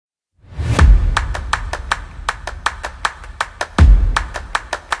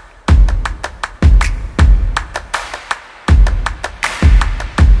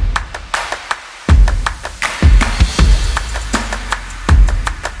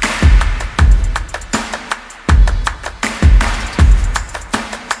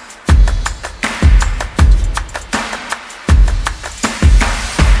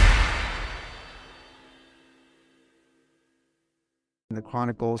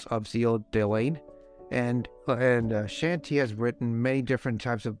Chronicles of Zeal Delane. And Shanti has written many different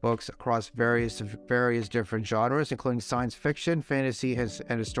types of books across various different genres, including science fiction, fantasy,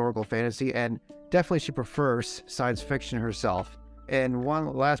 and historical fantasy. And definitely she prefers science fiction herself. And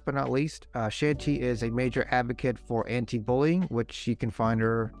one last but not least, Shanti is a major advocate for anti-bullying, which you can find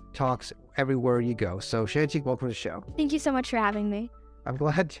her talks everywhere you go. So Shanti, welcome to the show. Thank you so much for having me. I'm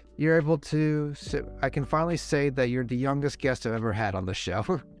glad you're able to. I can finally say that you're the youngest guest I've ever had on the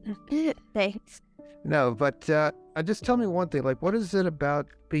show. Thanks. No, but just tell me one thing. Like, what is it about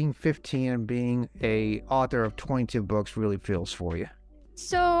being 15 and being a author of 22 books really feels for you?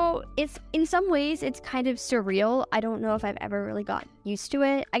 So it's in some ways it's kind of surreal. I don't know if I've ever really gotten used to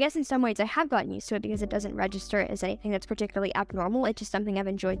it. I guess in some ways I have gotten used to it because it doesn't register as anything that's particularly abnormal. It's just something I've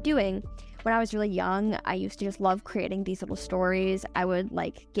enjoyed doing. When I was really young, I used to just love creating these little stories. I would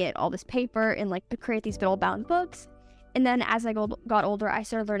get all this paper and create these little bound books. And then as I got older, I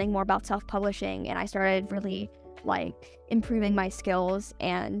started learning more about self-publishing, and I started really improving my skills,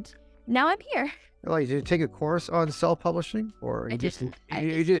 and now I'm here. Like, did you take a course on self-publishing, or you just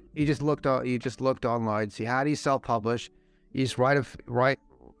looked online, see how do you self-publish? You just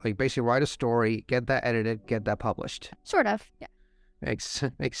basically write a story, get that edited, get that published. Sort of, yeah.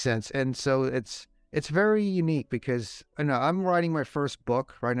 Makes sense. And so it's very unique because I know I'm writing my first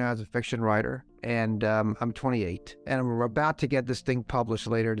book right now as a fiction writer, and I'm 28, and I'm about to get this thing published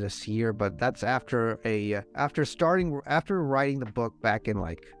later this year. But that's after writing the book back in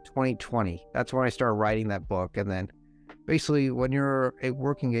 2020. That's when I started writing that book, and then basically when you're a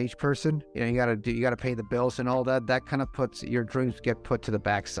working age person, you gotta pay the bills and all that. That kind of puts your dreams get put to the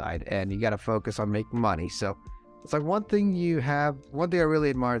backside, and you gotta focus on making money. So. It's one thing I really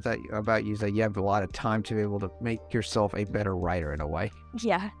admire about you is that you have a lot of time to be able to make yourself a better writer in a way.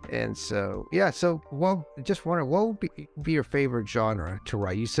 Yeah. And so, just wondering, what would be your favorite genre to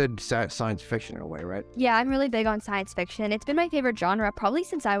write? You said science fiction in a way, right? Yeah, I'm really big on science fiction. It's been my favorite genre probably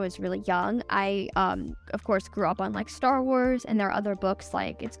since I was really young. I, of course, grew up on Star Wars, and there are other books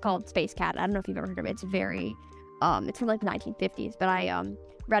it's called Space Cat. I don't know if you've ever heard of it. It's very, it's from the 1950s, but I,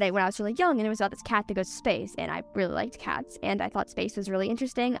 read it when I was really young, and it was about this cat that goes to space, and I really liked cats, and I thought space was really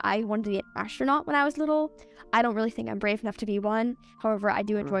interesting. I wanted to be an astronaut when I was little. I don't really think I'm brave enough to be one. However, I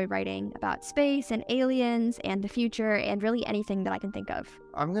do enjoy writing about space and aliens and the future and really anything that I can think of.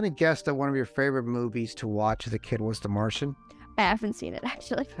 I'm going to guess that one of your favorite movies to watch as a kid was The Martian. I haven't seen it,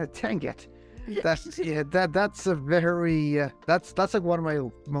 actually. Dang it. That's a very that's one of my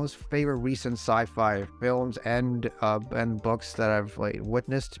most favorite recent sci-fi films and books that I've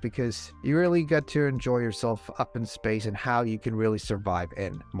witnessed, because you really get to enjoy yourself up in space and how you can really survive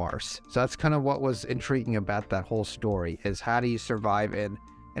in Mars. So that's kind of what was intriguing about that whole story, is how do you survive in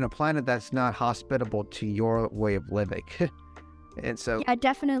a planet that's not hospitable to your way of living. And so yeah,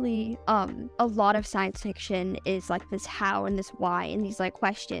 definitely a lot of science fiction is this how and this why and these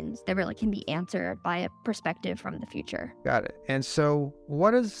questions that really can be answered by a perspective from the future. Got it. And so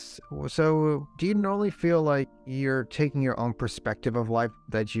do you normally feel like you're taking your own perspective of life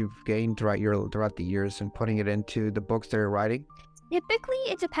that you've gained throughout the years and putting it into the books that you're writing? Typically,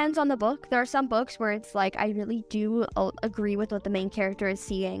 it depends on the book. There are some books where it's I really do agree with what the main character is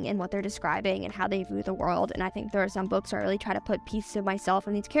seeing and what they're describing and how they view the world. And I think there are some books where I really try to put pieces of myself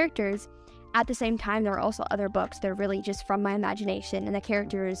in these characters. At the same time, there are also other books that are really just from my imagination, and the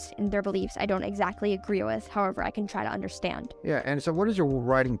characters and their beliefs I don't exactly agree with. However, I can try to understand. Yeah, and so what is your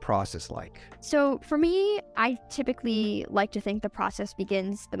writing process like? So for me, I typically like to think the process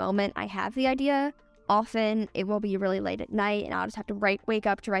begins the moment I have the idea. Often it will be really late at night and I'll just have to wake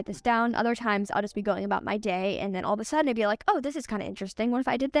up to write this down. Other times I'll just be going about my day, and then all of a sudden I'd be oh, this is kind of interesting. What if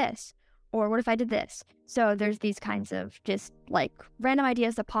I did this? Or what if I did this? So there's these kinds of just random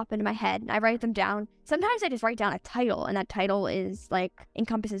ideas that pop into my head, and I write them down. Sometimes I just write down a title, and that title is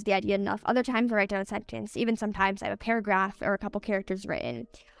encompasses the idea enough. Other times I write down a sentence. Even sometimes I have a paragraph or a couple characters written.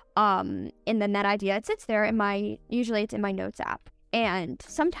 And then that idea, it sits there usually it's in my notes app. And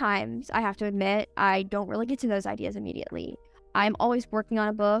sometimes, I have to admit, I don't really get to those ideas immediately. I'm always working on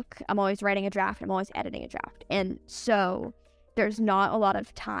a book, I'm always writing a draft, I'm always editing a draft. And so there's not a lot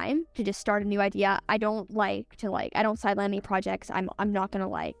of time to just start a new idea. I don't I don't sideline any projects. I'm not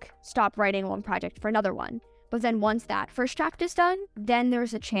gonna stop writing one project for another one. But then once that first draft is done, then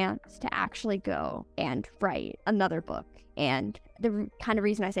there's a chance to actually go and write another book. And the kind of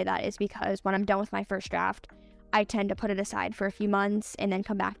reason I say that is because when I'm done with my first draft, I tend to put it aside for a few months and then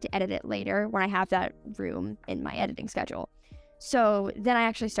come back to edit it later when I have that room in my editing schedule. So then I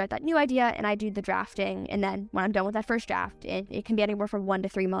actually start that new idea and I do the drafting. And then when I'm done with that first draft, it can be anywhere from 1 to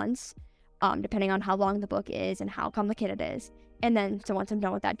 3 months, depending on how long the book is and how complicated it is. And then, so once I'm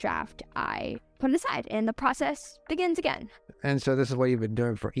done with that draft, I put it aside and the process begins again. And so this is what you've been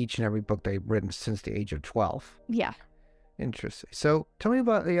doing for each and every book that you've written since the age of 12. Yeah. Interesting. So tell me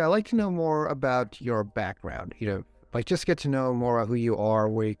about, I'd like to know more about your background, like just get to know more of who you are,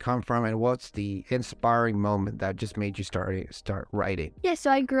 where you come from, and what's the inspiring moment that just made you start writing. Yeah,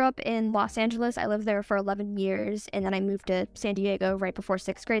 so I grew up in Los Angeles. I lived there for 11 years, and then I moved to San Diego right before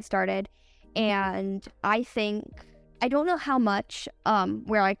 6th grade started. And I don't know how much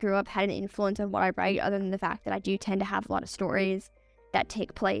where I grew up had an influence on what I write, other than the fact that I do tend to have a lot of stories that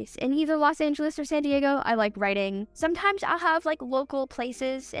take place in either Los Angeles or San Diego. I like writing. Sometimes I'll have like local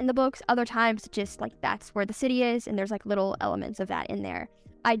places in the books. Other times just like that's where the city is, and there's like little elements of that in there.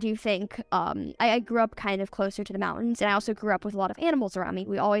 I do think I grew up kind of closer to the mountains, and I also grew up with a lot of animals around me.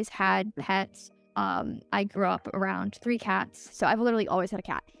 We always had pets. I grew up around 3 cats, so I've literally always had a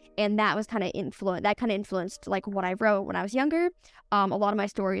cat. And that was kind of influenced like what I wrote when I was younger. A lot of my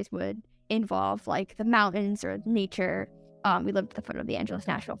stories would involve like the mountains or nature. We lived at the foot of the Angeles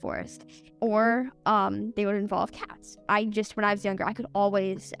National Forest, or they would involve cats. When I was younger, I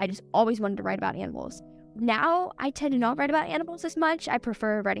just always wanted to write about animals. Now, I tend to not write about animals as much. I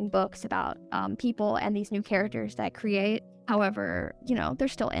prefer writing books about people and these new characters that I create. However,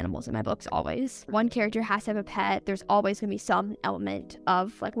 there's still animals in my books always. One character has to have a pet. There's always going to be some element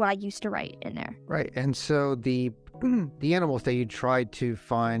of like what I used to write in there. Right. And so the animals that you tried to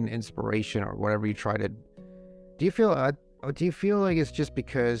find inspiration or whatever you try to, do you feel like it's just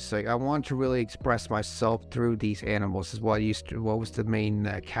because like I want to really express myself through these animals is what was the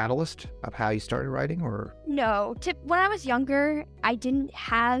main catalyst of how you started writing? Or no, when I was younger, I didn't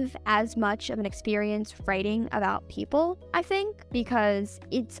have as much of an experience writing about people, I think, because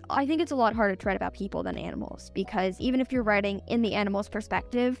I think it's a lot harder to write about people than animals, because even if you're writing in the animal's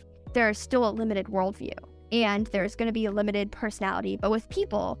perspective, there's still a limited worldview and there's going to be a limited personality. But with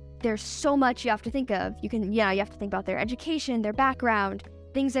people, there's so much you have to think of. You have to think about their education, their background,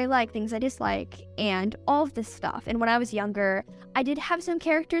 things they like, things I dislike, and all of this stuff. And when I was younger, I did have some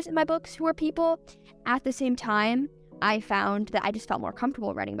characters in my books who were people. At the same time, I found that I just felt more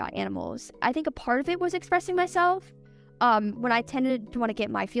comfortable writing about animals. I think a part of it was expressing myself. When I tended to want to get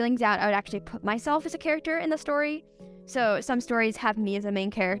my feelings out, I would actually put myself as a character in the story. So some stories have me as a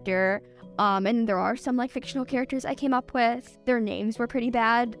main character. And there are some like fictional characters I came up with. Their names were pretty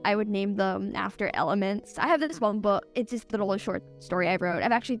bad. I would name them after elements. I have this one book. It's this little short story I wrote.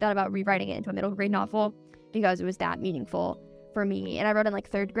 I've actually thought about rewriting it into a middle grade novel because it was that meaningful for me. And I wrote in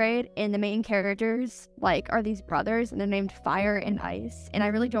like 3rd grade, and the main characters like are these brothers, and they're named Fire and Ice. And I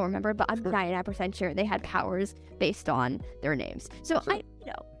really don't remember, but I'm 99% sure they had powers based on their names. So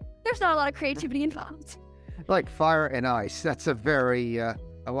there's not a lot of creativity involved. Like Fire and Ice. That's a very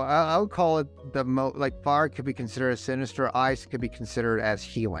I would call it like fire could be considered as sinister, ice could be considered as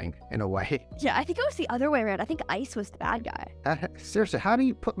healing in a way. Yeah, I think it was the other way around. I think ice was the bad guy. Seriously, how do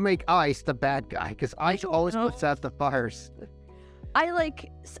you make ice the bad guy? Because ice always puts out the fires. I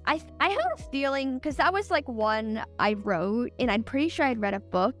have a feeling, because that was like one I wrote, and I'm pretty sure I'd read a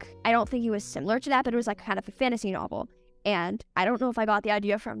book. I don't think it was similar to that, but it was like kind of a fantasy novel. And I don't know if I got the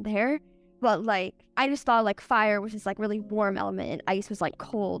idea from there. But, like, I just thought, like, fire was this, like, really warm element, and ice was, like,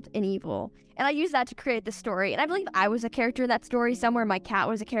 cold and evil. And I used that to create the story. And I believe I was a character in that story somewhere. My cat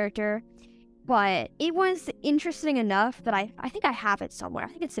was a character. But it was interesting enough that I think I have it somewhere. I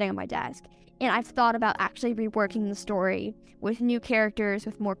think it's sitting on my desk. And I've thought about actually reworking the story with new characters,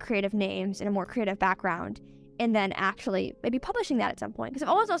 with more creative names, and a more creative background. And then actually maybe publishing that at some point. Because I've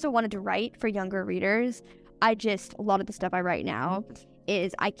always also wanted to write for younger readers. A lot of the stuff I write now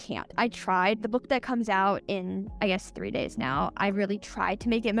is I can't. I tried. The book that comes out in, I guess, 3 days now, I really tried to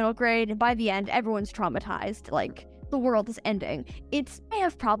make it middle grade, and by the end, everyone's traumatized. Like, the world is ending. I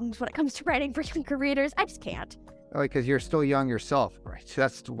have problems when it comes to writing for younger readers. I just can't. Because you're still young yourself, right? So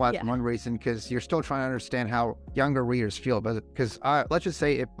that's one reason, because you're still trying to understand how younger readers feel. But because let's just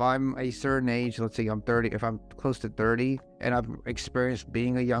say if I'm a certain age, let's say I'm 30, if I'm close to 30, and I've experienced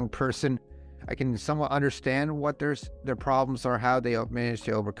being a young person, I can somewhat understand what their problems are, how they manage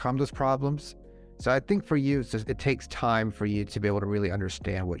to overcome those problems. So I think for you, it takes time for you to be able to really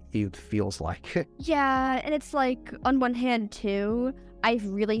understand what youth feels like. Yeah, and it's like, on one hand, too, I've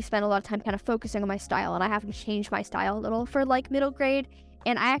really spent a lot of time kind of focusing on my style, and I have to change my style a little for, like, middle grade.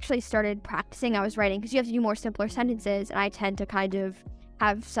 And I actually started practicing. I was writing, because you have to do more simpler sentences, and I tend to kind of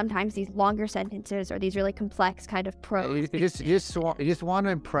have sometimes these longer sentences or these really complex kind of prose. You just want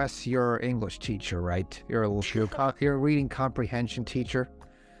to impress your English teacher, right? Your reading comprehension teacher.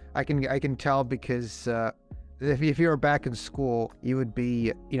 I can tell because if you were back in school, you would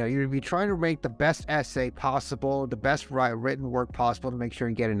be, you'd be trying to make the best essay possible, the best written work possible to make sure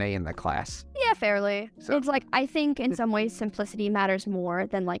you get an A in the class. Yeah, fairly. So- It's like, I think in some ways simplicity matters more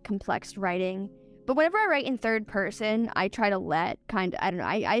than like complex writing. But whenever I write in third person, I try to let I don't know,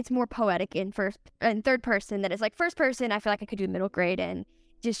 it's more poetic in third person than it's like first person. I feel like I could do middle grade and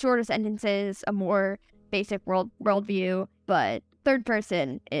just shorter sentences, a more basic worldview. But third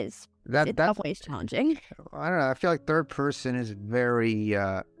person is it's always challenging. I don't know. I feel like third person is very.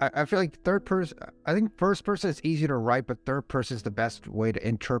 I feel like third person. I think first person is easier to write, but third person is the best way to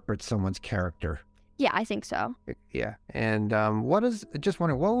interpret someone's character. Yeah, I think so. Yeah. And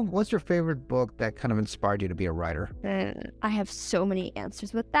what's your favorite book that kind of inspired you to be a writer? I have so many answers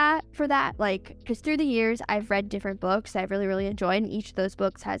for that. Like, because through the years, I've read different books I've really, really enjoyed, and each of those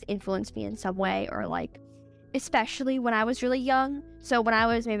books has influenced me in some way, or like, especially when I was really young. So when I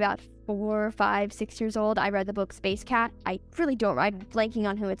was maybe about 4, 5, 6 years old, I read the book Space Cat. I'm blanking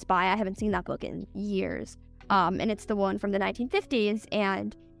on who it's by. I haven't seen that book in years. And it's the one from the 1950s,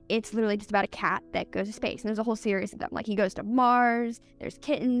 and it's literally just about a cat that goes to space. And there's a whole series of them. Like, he goes to Mars, there's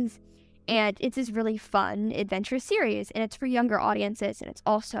kittens, and it's this really fun, adventurous series. And it's for younger audiences, and it's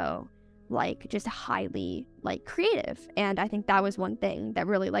also, like, just highly, like, creative. And I think that was one thing that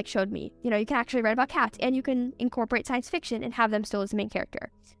really, like, showed me, you can actually write about cats, and you can incorporate science fiction and have them still as the main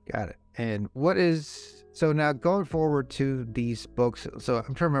character. Got it. And so now going forward to these books, so I'm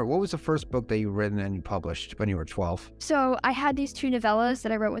trying to remember, what was the first book that you written and you published when you were 12? So I had these 2 novellas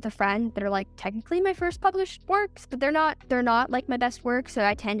that I wrote with a friend that are like technically my first published works, but they're not like my best work. So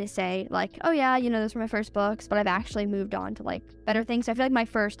I tend to say like, oh yeah, those were my first books, but I've actually moved on to like better things. I feel like my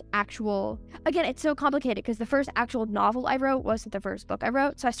first again, it's so complicated because the first actual novel I wrote wasn't the first book I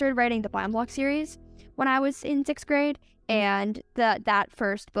wrote. So I started writing the Biomlock series when I was in 6th grade. And that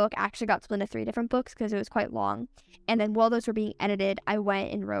first book actually got split into 3 different books because it was quite long. And then while those were being edited, I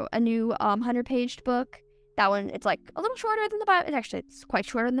went and wrote a new 100-paged book. That one, it's like a little shorter than it's quite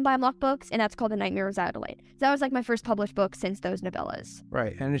shorter than the Biomlock books, and that's called The Nightmare of Adelaide. So that was like my first published book since those novellas.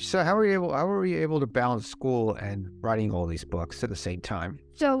 Right. And so how were you able to balance school and writing all these books at the same time?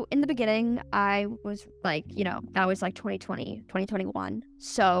 So in the beginning, I was like, that was like 2020, 2021.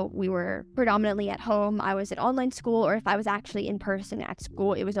 So we were predominantly at home. I was at online school, or if I was actually in person at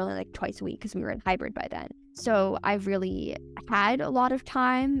school, it was only like twice a week because we were in hybrid by then. So I really had a lot of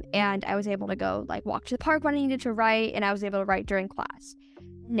time, and I was able to go like walk to the park when I needed to write, and I was able to write during class.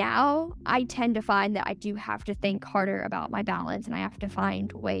 Now I tend to find that I do have to think harder about my balance, and I have to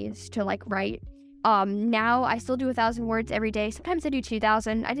find ways to like write. Now I still do 1,000 words every day. Sometimes I do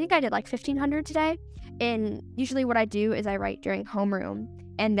 2,000. I think I did like 1,500 today. And usually what I do is I write during homeroom,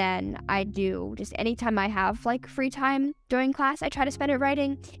 and then I do just anytime I have like free time during class, I try to spend it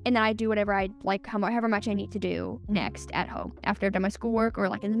writing, and then I do whatever I like, however much I need to do next at home after I've done my schoolwork, or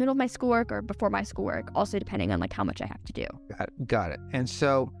like in the middle of my schoolwork or before my schoolwork, also depending on like how much I have to do. Got it. And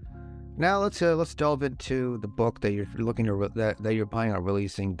so now let's delve into the book that you're that you're planning on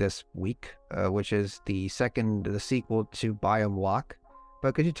releasing this week, which is the sequel to Biomlock.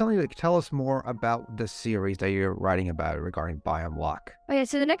 But could you tell us more about the series that you're writing about regarding Biomlock? Okay,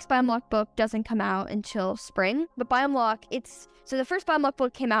 so the next Biomlock book doesn't come out until spring, but Biomlock, so the first Biomlock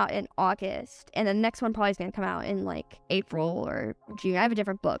book came out in August, and the next one probably is going to come out in like April or June. I have a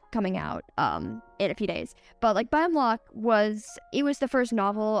different book coming out in a few days. But like Biomlock was the first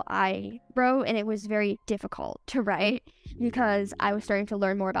novel I wrote, and it was very difficult to write because I was starting to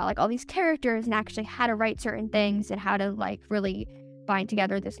learn more about like all these characters and actually how to write certain things and how to like really bind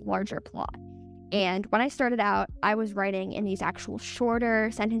together this larger plot. And when I started out, I was writing in these actual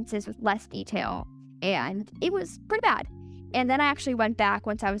shorter sentences with less detail, and it was pretty bad. And then I actually went back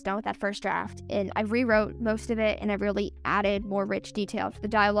once I was done with that first draft, and I rewrote most of it, and I really added more rich detail to the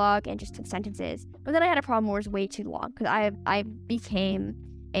dialogue and just to the sentences. But then I had a problem where it was way too long because I became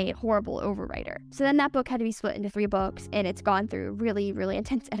a horrible overwriter. So then that book had to be split into 3 books, and it's gone through really, really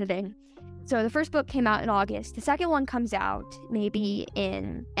intense editing. So the first book came out in August. The second one comes out maybe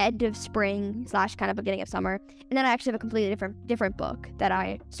in end of spring / kind of beginning of summer. And then I actually have a completely different book that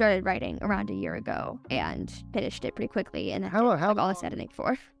I started writing around a year ago and finished it pretty quickly. And how all this editing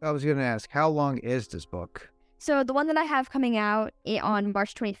for. I was going to ask, how long is this book? So the one that I have coming out on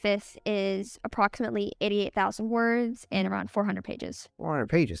March 25th is approximately 88,000 words and around 400 pages. 400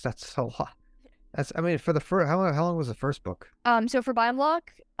 pages, that's a lot. For the first, how long was the first book? So for Biomlock,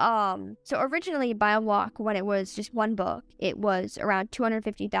 So originally BioBlock, when it was just one book, it was around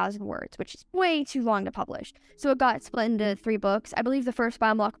 250,000 words, which is way too long to publish. So it got split into 3 books. I believe the first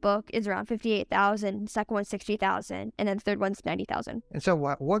BioBlock book is around 58,000, second one's 60,000, and then the third one's 90,000. And so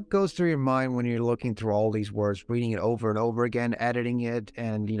what goes through your mind when you're looking through all these words, reading it over and over again, editing it,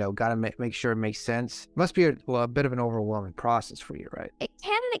 and, gotta make sure it makes sense? Must be a bit of an overwhelming process for you, right? It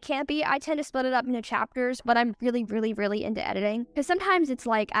can and it can't be. I tend to split it up into chapters, but I'm really, really, really into editing. Because sometimes it's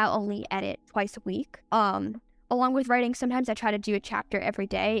like I'll only edit twice a week. Along with writing, sometimes I try to do a chapter every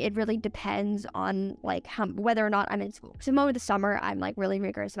day. It really depends on like whether or not I'm in school. So over the summer, I'm like really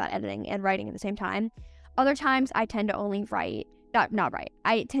rigorous about editing and writing at the same time. Other times I tend to only write, not write.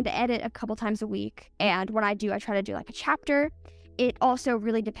 I tend to edit a couple times a week. And when I do, I try to do like a chapter. It also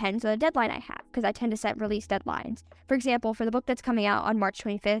really depends on the deadline I have, because I tend to set release deadlines. For example, for the book that's coming out on March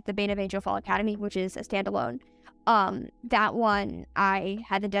 25th, The Bane of Angel Fall Academy, which is a standalone, that one I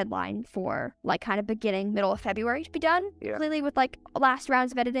had the deadline for like kind of middle of February to be done, completely with like last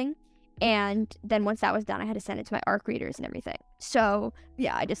rounds of editing. And then once that was done, I had to send it to my ARC readers and everything. So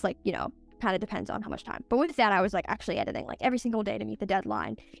yeah, I just like, kind of depends on how much time. But with that, I was like actually editing like every single day to meet the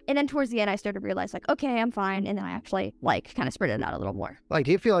deadline. And then towards the end, I started to realize like, okay, I'm fine. And then I actually like kind of spread it out a little more. Like,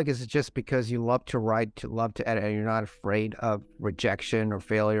 do you feel like it's just because you love to write, love to edit, and you're not afraid of rejection or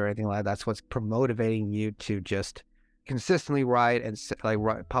failure or anything like that? That's what's motivating you to just consistently write and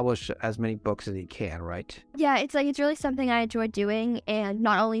publish as many books as you can, right? Yeah, it's really something I enjoy doing, and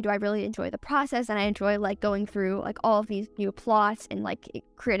not only do I really enjoy the process and I enjoy like going through like all of these new plots and like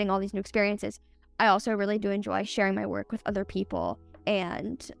creating all these new experiences, I also really do enjoy sharing my work with other people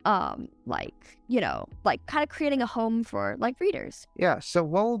and kind of creating a home for like readers. Yeah, so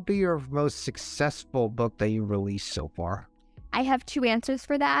what will be your most successful book that you released so far? I have 2 answers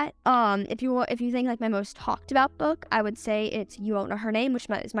for that. If you think like my most talked about book, I would say it's You Won't Know Her Name, which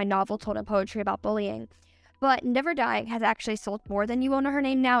is my novel told in poetry about bullying. But Never Dying has actually sold more than You Won't Know Her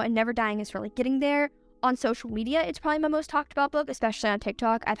Name now, and Never Dying is really getting there. On social media, it's probably my most talked about book, especially on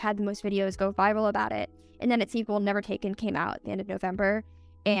TikTok. I've had the most videos go viral about it. And then its sequel, Never Taken, came out at the end of November.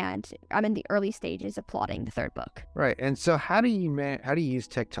 And I'm in the early stages of plotting the 3rd book. Right. And so how do you use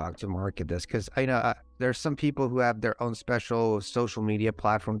TikTok to market this? Because I know there's some people who have their own special social media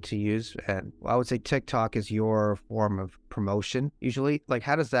platform to use. And I would say TikTok is your form of promotion usually. Like,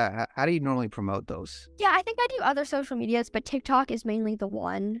 how do you normally promote those? Yeah, I think I do other social medias, but TikTok is mainly the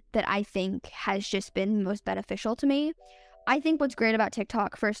one that I think has just been most beneficial to me. I think what's great about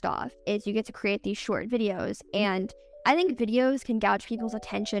TikTok, first off, is you get to create these short videos, and I think videos can gouge people's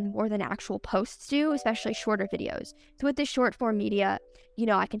attention more than actual posts do, especially shorter videos. So with this short form media,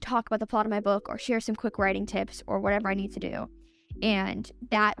 I can talk about the plot of my book or share some quick writing tips or whatever I need to do. And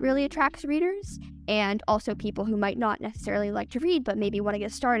that really attracts readers, and also people who might not necessarily like to read, but maybe want to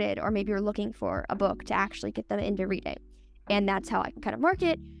get started, or maybe you're looking for a book to actually get them into reading. And that's how I can kind of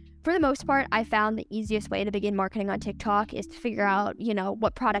market. For the most part, I found the easiest way to begin marketing on TikTok is to figure out,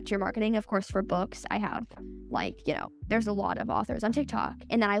 what product you're marketing. Of course, for books, I have, there's a lot of authors on TikTok.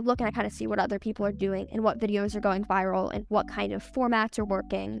 And then I look and I kind of see what other people are doing and what videos are going viral and what kind of formats are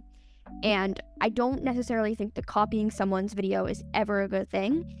working. And I don't necessarily think that copying someone's video is ever a good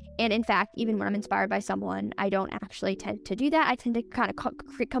thing. And in fact, even when I'm inspired by someone, I don't actually tend to do that. I tend to kind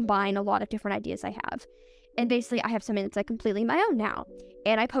of combine a lot of different ideas I have. And basically, I have something that's like completely my own now.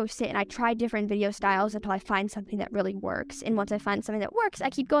 And I post it and I try different video styles until I find something that really works. And once I find something that works,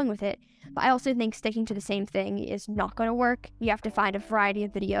 I keep going with it. But I also think sticking to the same thing is not going to work. You have to find a variety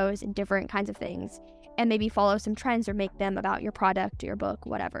of videos and different kinds of things, and maybe follow some trends or make them about your product, your book,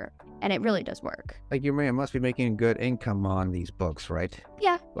 whatever. And it really does work. Like, you must be making a good income on these books, right?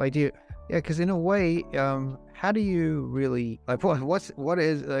 Yeah. Like, yeah, because in a way, how do you really, like, what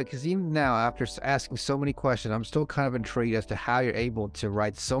is, because even now, after asking so many questions, I'm still kind of intrigued as to how you're able to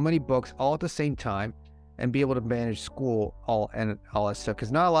write so many books all at the same time and be able to manage school all that stuff.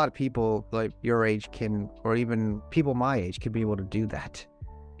 Because not a lot of people like your age can, or even people my age can be able to do that.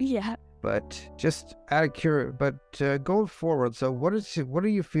 Yeah. But just out of curiosity, going forward, so what do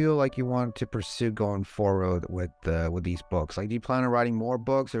you feel like you want to pursue going forward with these books? Like, do you plan on writing more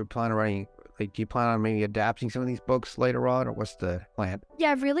books, or do you plan on maybe adapting some of these books later on, or what's the plan?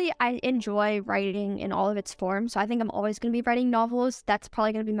 Yeah, really, I enjoy writing in all of its forms, so I think I'm always going to be writing novels. That's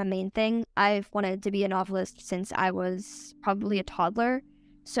probably going to be my main thing. I've wanted to be a novelist since I was probably a toddler,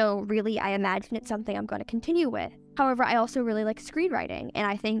 so really, I imagine it's something I'm going to continue with. However, I also really like screenwriting, and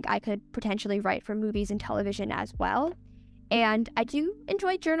I think I could potentially write for movies and television as well. And I do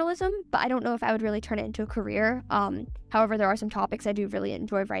enjoy journalism, but I don't know if I would really turn it into a career. However, there are some topics I do really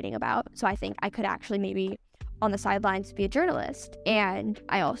enjoy writing about, so I think I could actually maybe on the sidelines be a journalist. And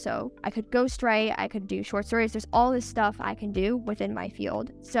I could ghostwrite, I could do short stories. There's all this stuff I can do within my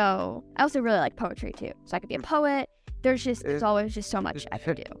field. So I also really like poetry too. So I could be a poet. There's always just so much I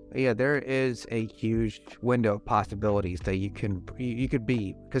could do. Yeah, there is a huge window of possibilities that you could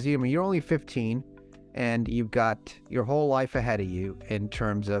be, because you're only 15 and you've got your whole life ahead of you in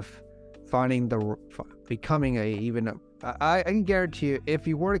terms of becoming I can guarantee you, if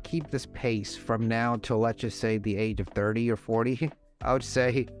you were to keep this pace from now till, let's just say, the age of 30 or 40, I would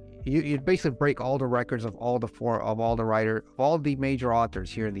say you'd basically break all the records of all the major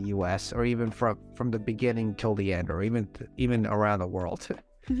authors here in the U.S., or even from the beginning till the end, or even around the world.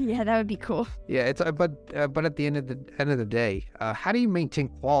 Yeah, that would be cool. Yeah, it's but at the end of the day, how do you maintain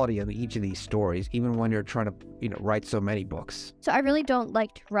quality on each of these stories, even when you're trying to write so many books? So I really don't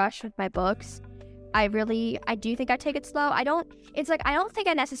like to rush with my books. I do think I take it slow. I don't think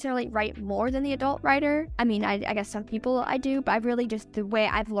I necessarily write more than the adult writer. I mean, I guess some people I do, but I really just, the way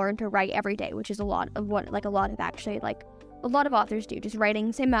I've learned to write every day, which is a lot of a lot of authors do, just writing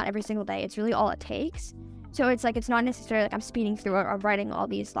the same amount every single day. It's really all it takes. So it's not necessarily like I'm speeding through it or writing all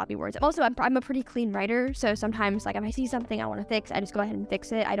these sloppy words. Also, I'm a pretty clean writer, so sometimes if I see something I want to fix, I just go ahead and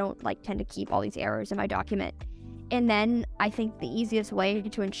fix it. I don't tend to keep all these errors in my document. And then I think the easiest way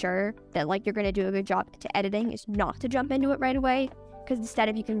to ensure that you're going to do a good job to editing is not to jump into it right away. Because instead,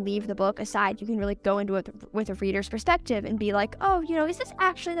 if you can leave the book aside, you can really go into it with a reader's perspective and be like, oh, is this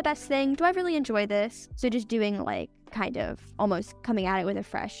actually the best thing? Do I really enjoy this? So just doing kind of almost coming at it with a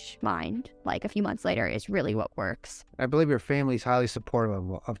fresh mind, a few months later, is really what works. I believe your family's highly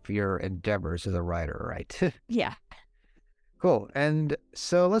supportive of your endeavors as a writer, right? Yeah. Cool. And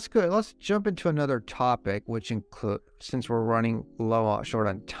so let's jump into another topic, which include, since we're running short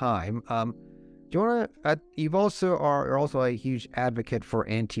on time. Do you want to? You're also a huge advocate for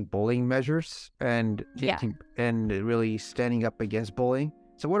anti-bullying measures and really standing up against bullying.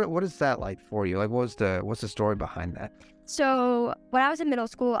 So what is that like for you? What's the story behind that? So when I was in middle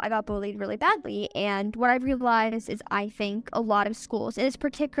school, I got bullied really badly. And what I realized is I think a lot of schools, and this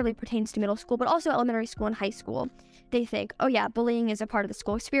particularly pertains to middle school, but also elementary school and high school, they think, oh yeah, bullying is a part of the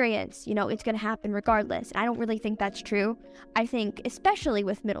school experience. It's going to happen regardless. And I don't really think that's true. I think, especially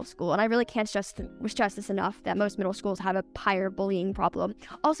with middle school, and I really can't stress this enough, that most middle schools have a higher bullying problem.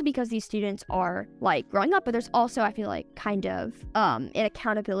 Also because these students are growing up, but there's also, I feel kind of an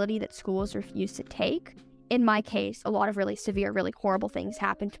accountability that schools refuse to take. In my case, a lot of really severe, really horrible things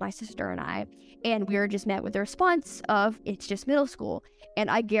happened to my sister and I, and we were just met with the response of, it's just middle school.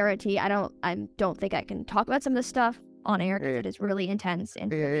 And I guarantee I don't think I can talk about some of this stuff on air because it is really intense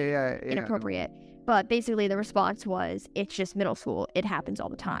and inappropriate. But basically the response was, it's just middle school. It happens all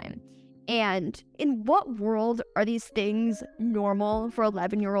the time. And in what world are these things normal for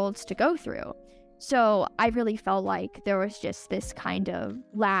 11-year-olds to go through? So I really felt like there was just this kind of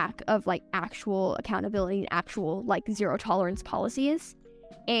lack of actual accountability and actual zero tolerance policies.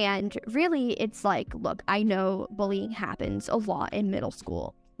 And really it's look, I know bullying happens a lot in middle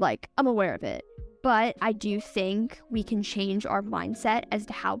school. I'm aware of it. But I do think we can change our mindset as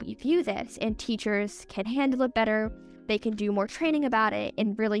to how we view this, and teachers can handle it better. They can do more training about it,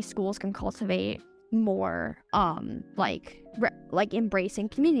 and really schools can cultivate more embracing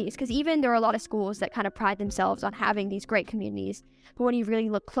communities, because even there are a lot of schools that kind of pride themselves on having these great communities, but when you really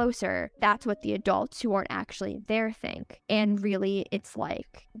look closer, that's what the adults who aren't actually there think. And really it's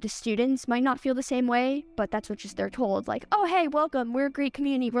the students might not feel the same way, but that's what just they're told, oh hey, welcome, we're a great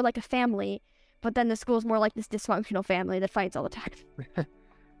community, we're like a family. But then the school's more like this dysfunctional family that fights all the time.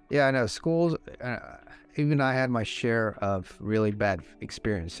 Yeah, I know. Schools, even I had my share of really bad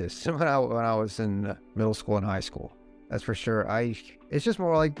experiences when I was in middle school and high school. That's for sure. It's just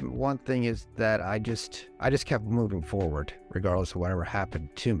more one thing is that I just kept moving forward regardless of whatever happened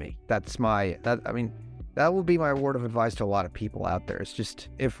to me. That will be my word of advice to a lot of people out there. It's just,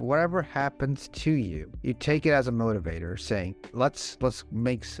 if whatever happens to you, you take it as a motivator, saying, let's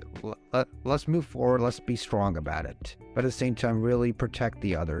move forward, let's be strong about it. But at the same time, really protect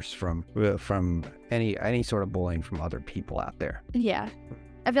the others from any sort of bullying from other people out there. Yeah.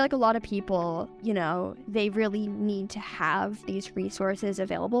 I feel like a lot of people, they really need to have these resources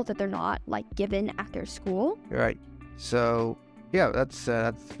available that they're not given at their school. Right. So yeah, that's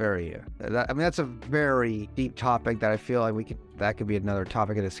very. That's a very deep topic that I feel like that could be another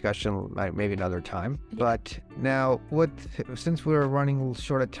topic of discussion, maybe another time. But now, since we're running a little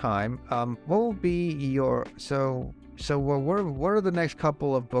short of time, what will be your So what are the next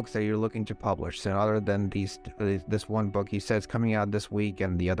couple of books that you're looking to publish? So other than this one book you said is coming out this week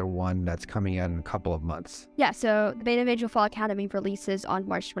and the other one that's coming out in a couple of months. Yeah, so the Beta Visual Fall Academy releases on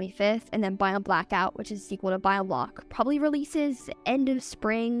March 25th, and then Biome Blackout, which is a sequel to Biome Lock, probably releases end of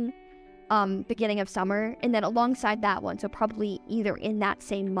spring, beginning of summer, and then alongside that one, so probably either in that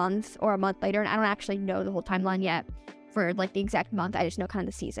same month or a month later, and I don't actually know the whole timeline yet for like the exact month. I just know kind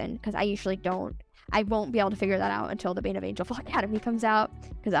of the season, because I won't be able to figure that out until the Bane of Angel Fall Academy comes out,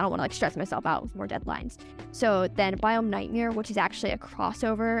 because I don't want to like stress myself out with more deadlines. So then Biome Nightmare, which is actually a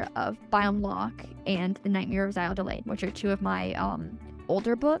crossover of Biome Lock and The Nightmare of Xyle Delayed, which are two of my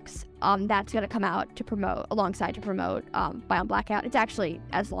older books. That's going to come out to promote Biome Blackout. It's actually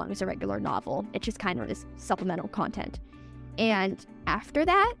as long as a regular novel. It just kind of is supplemental content. And after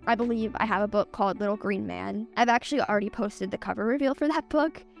that, I believe I have a book called Little Green Man. I've actually already posted the cover reveal for that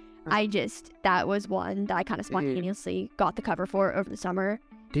book. That was one that I kind of spontaneously got the cover for over the summer.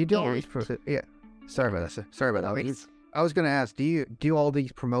 Do you do all these yeah. Sorry about that. I was going to ask, do you do all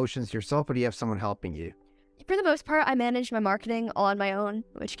these promotions yourself, or do you have someone helping you? For the most part, I manage my marketing all on my own,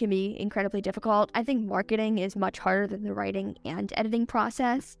 which can be incredibly difficult. I think marketing is much harder than the writing and editing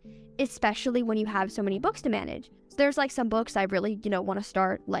process, especially when you have so many books to manage. So there's like some books I really, want to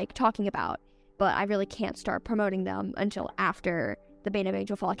start like talking about, but I really can't start promoting them until after the Bane of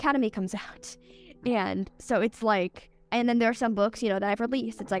Angel Fall Academy comes out. And so it's like, and then there are some books, that I've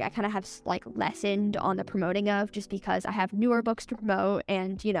released. It's like I kind of have like lessened on the promoting of, just because I have newer books to promote.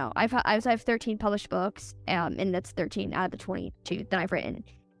 And, I have 13 published books, and that's 13 out of the 22 that I've written.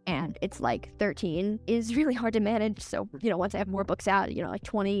 And it's like 13 is really hard to manage. So, once I have more books out, like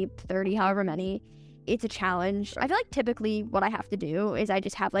 20, 30, however many, it's a challenge. I feel like typically what I have to do is I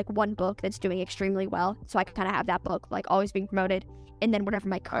just have like one book that's doing extremely well. So I can kind of have that book like always being promoted. And then whatever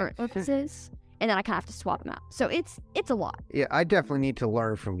my current focus is, and then I kind of have to swap them out. So it's a lot. Yeah, I definitely need to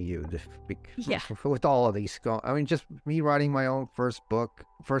learn from you. With all of these, just me writing my own first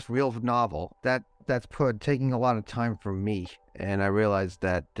real novel, that's taking a lot of time from me. And I realized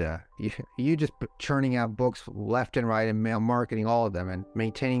that you just churning out books left and right and marketing all of them and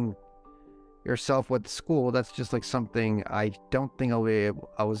maintaining yourself with school, that's just like something I don't think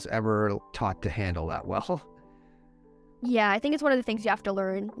I was ever taught to handle that well. Yeah, I think it's one of the things you have to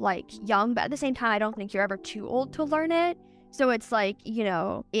learn like young, but at the same time, I don't think you're ever too old to learn it. So it's like,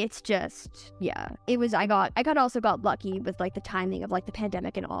 it's just, yeah, I also got lucky with like the timing of like the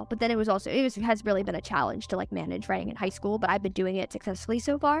pandemic and all, but then it has really been a challenge to like manage writing in high school, but I've been doing it successfully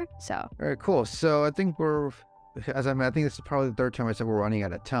so far. So. All right, cool. So I think I think this is probably the third time I said we're running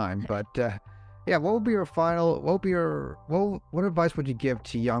out of time, but yeah, what advice would you give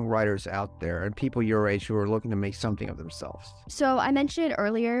to young writers out there and people your age who are looking to make something of themselves? So I mentioned it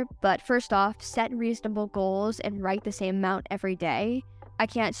earlier, but first off, set reasonable goals and write the same amount every day. I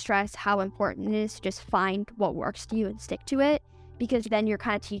can't stress how important it is to just find what works to you and stick to it, because then you're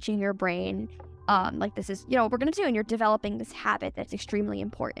kind of teaching your brain, like this is, what we're going to do, and you're developing this habit that's extremely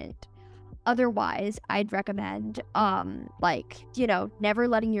important. Otherwise, I'd recommend, never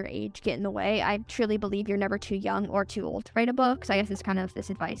letting your age get in the way. I truly believe you're never too young or too old to write a book. So I guess this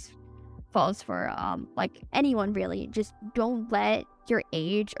advice falls for, anyone really. Just don't let your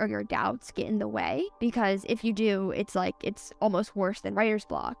age or your doubts get in the way, because if you do, it's almost worse than writer's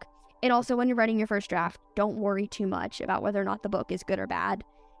block. And also, when you're writing your first draft, don't worry too much about whether or not the book is good or bad.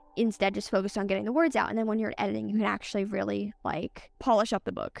 Instead, just focus on getting the words out. And then when you're editing, you can actually really, polish up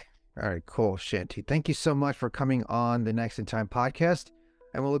the book. All right, cool, Shanti. Thank you so much for coming on the Next in Time podcast,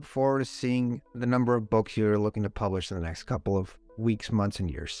 and we'll look forward to seeing the number of books you're looking to publish in the next couple of weeks, months, and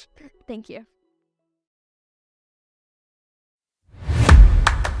years. Thank you.